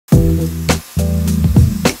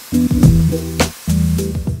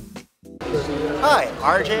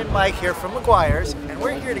RJ and Mike here from Meguiars, and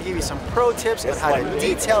we're here to give you some pro tips on how to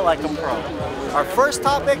detail like a pro. Our first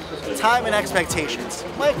topic, time and expectations.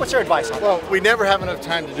 Mike, what's your advice on that? Well, we never have enough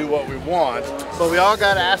time to do what we want, but we all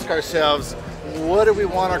got to ask ourselves, what do we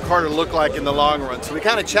want our car to look like in the long run? So we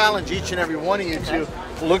kind of challenge each and every one of you to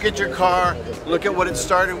look at your car, look at what it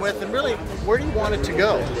started with, and really, where do you want it to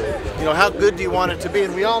go? You know, how good do you want it to be?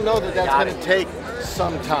 And we all know that that's going to take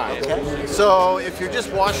some time. Okay. So if you're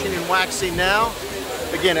just washing and waxing now,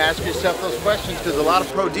 again, ask yourself those questions, because a lot of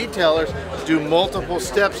pro detailers do multiple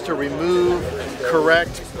steps to remove,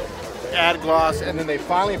 correct, add gloss, and then they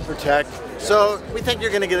finally protect. So we think you're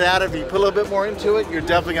going to get out of it. You put a little bit more into it, you're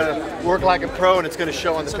definitely going to work like a pro, and it's going to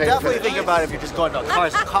show on the paint. So definitely think about it if you're just going to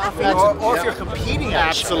Cars and Coffee, or if you're competing at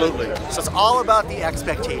Absolutely. So it's all about the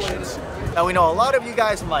expectations. Now we know a lot of you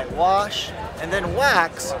guys might wash and then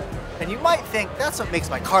wax, and you might think that's what makes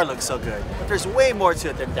my car look so good. But there's way more to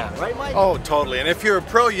it than that, right, Mike? Oh, totally. And if you're a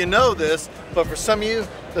pro, you know this, but for some of you,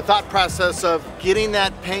 the thought process of getting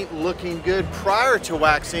that paint looking good prior to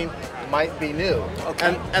waxing might be new.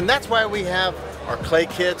 Okay. And that's why we have our clay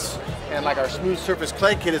kits, and like our smooth surface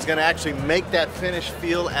clay kit is going to actually make that finish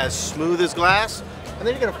feel as smooth as glass. And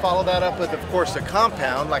then you're going to follow that up with, of course, a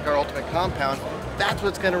compound, like our ultimate compound. That's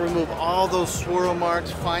what's going to remove all those swirl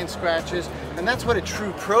marks, fine scratches, and that's what a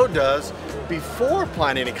true pro does before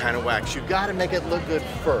applying any kind of wax. You've got to make it look good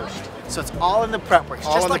first. So it's all in the prep work. It's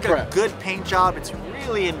all just in like the prep. a good paint job. It's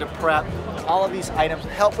really into prep. All of these items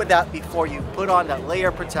help with that before you put on that layer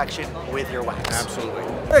of protection with your wax. Absolutely.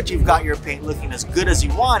 Now that you've got your paint looking as good as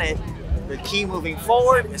you want it, the key moving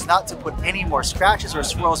forward is not to put any more scratches or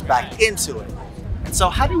swirls back into it. And so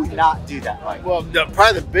how do we not do that, Mike? Well,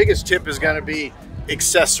 probably the biggest tip is going to be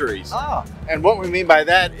accessories. Oh. And what we mean by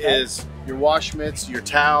that is your wash mitts, your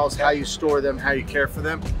towels, how you store them, how you care for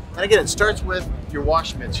them. And again, it starts with your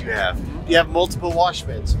wash mitts you have. You have multiple wash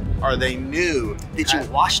mitts. Are they new? Did you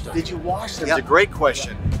wash them? Did you wash them? Yep. It's a great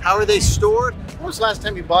question. How are they stored? When was the last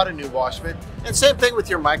time you bought a new wash mitt? And same thing with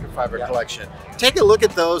your microfiber collection. Take a look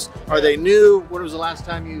at those. Are they new? When was the last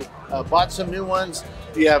time you bought some new ones?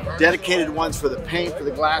 Do you have dedicated ones for the paint, for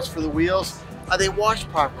the glass, for the wheels? Are they washed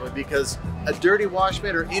properly? Because a dirty wash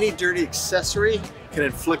mitt or any dirty accessory can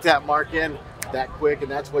inflict that mark in that quick, and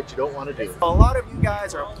that's what you don't want to do. A lot of you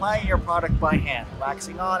guys are applying your product by hand,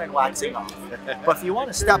 waxing on and waxing off. But if you want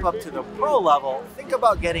to step up to the pro level, think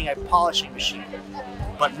about getting a polishing machine.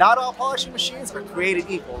 But not all polishing machines are created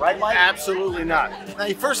equal, right, Mike? Absolutely not. Now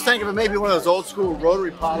you first think of it maybe one of those old school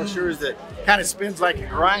rotary polishers that kind of spins like a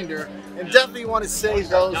grinder, and definitely you want to save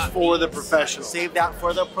those for the professional. Save that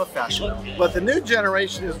for the professional. But the new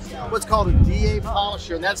generation is what's called a DA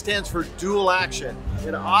polisher, and that stands for dual action.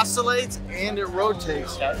 It oscillates and it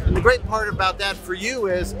rotates. And the great part about that for you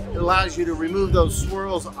is it allows you to remove those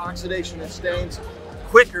swirls, oxidation, and stains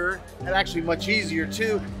quicker, and actually much easier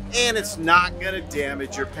too, and it's not going to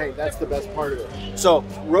damage your paint. That's the best part of it. So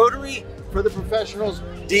rotary for the professionals,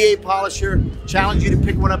 DA polisher, challenge you to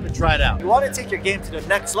pick one up and try it out. If you want to take your game to the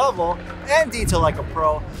next level and detail like a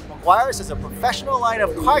pro, Meguiars has a professional line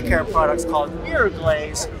of car care products called Mirror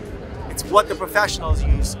Glaze. It's what the professionals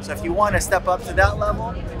use. So if you want to step up to that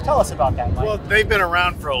level, tell us about that, Mike. Well, they've been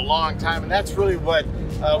around for a long time, and that's really what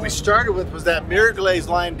we started with, was that Mirror Glaze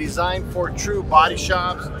line designed for true body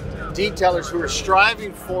shops, detailers who are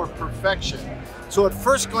striving for perfection. So at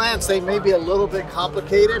first glance, they may be a little bit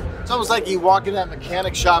complicated. It's almost like you walk in that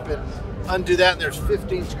mechanic shop and undo that and there's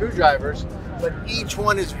 15 screwdrivers, but each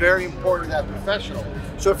one is very important to that professional.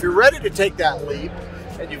 So if you're ready to take that leap,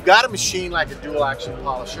 and you've got a machine like a dual action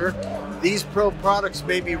polisher, these pro products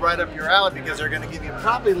may be right up your alley, because they're going to give you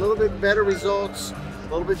probably a little bit better results, a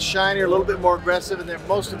little bit shinier, a little bit more aggressive, and they're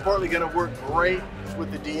most importantly going to work great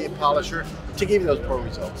with the DA polisher to give you those pro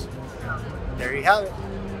results. There you have it.